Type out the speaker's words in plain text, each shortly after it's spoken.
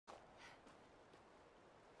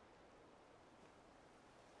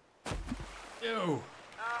Ew.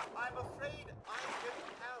 I'm afraid I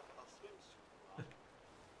don't have a swimsuit on.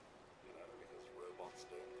 You know, because robots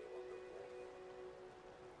don't go underwater.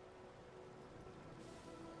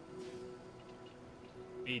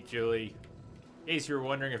 Beat Julie. In case you were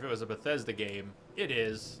wondering if it was a Bethesda game, it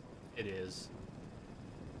is. It is.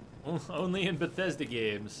 Only in Bethesda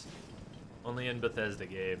games. Only in Bethesda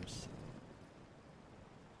games.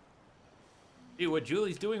 See, what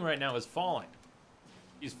Julie's doing right now is falling.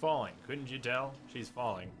 She's falling. Couldn't you tell? She's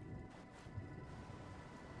falling.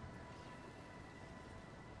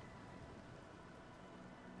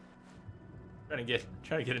 Trying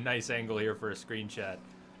to get a nice angle here for a screenshot.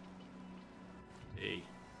 Hey.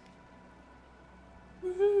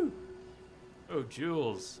 Woohoo! Oh,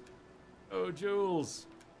 Jules. Oh, Jules.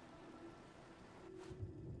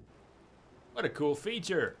 What a cool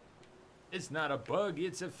feature. It's not a bug,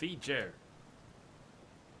 it's a feature.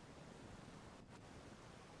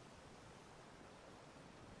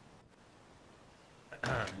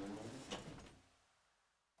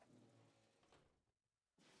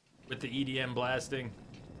 With the EDM blasting.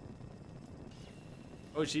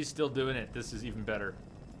 Oh, she's still doing it. This is even better.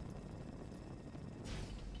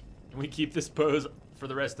 Can we keep this pose for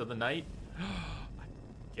the rest of the night?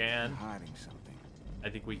 Can. Hiding something. I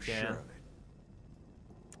think we can. Sure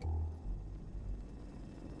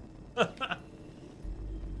of it.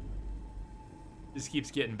 This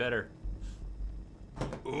keeps getting better.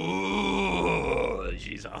 Ooh,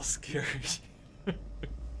 she's all scary.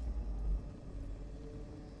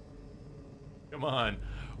 Come on,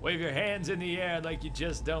 wave your hands in the air like you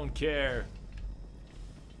just don't care.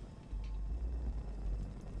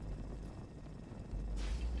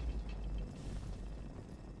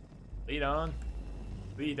 Lead on.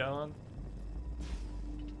 Lead on.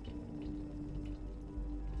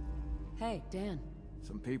 Hey, Dan.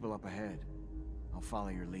 Some people up ahead. I'll follow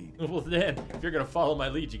your lead. Well then, if you're gonna follow my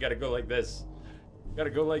lead, you gotta go like this. You gotta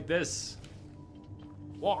go like this.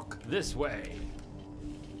 Walk this way.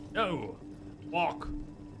 No. Walk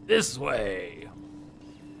this way.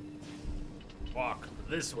 Walk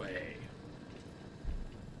this way.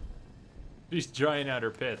 She's drying out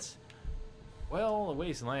her pits. Well, the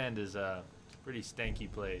wasteland is a pretty stanky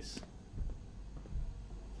place.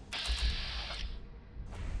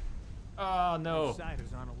 Oh no.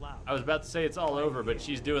 Outsiders aren't allowed. I was about to say it's all over, but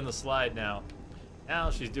she's doing the slide now. Now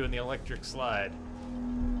she's doing the electric slide.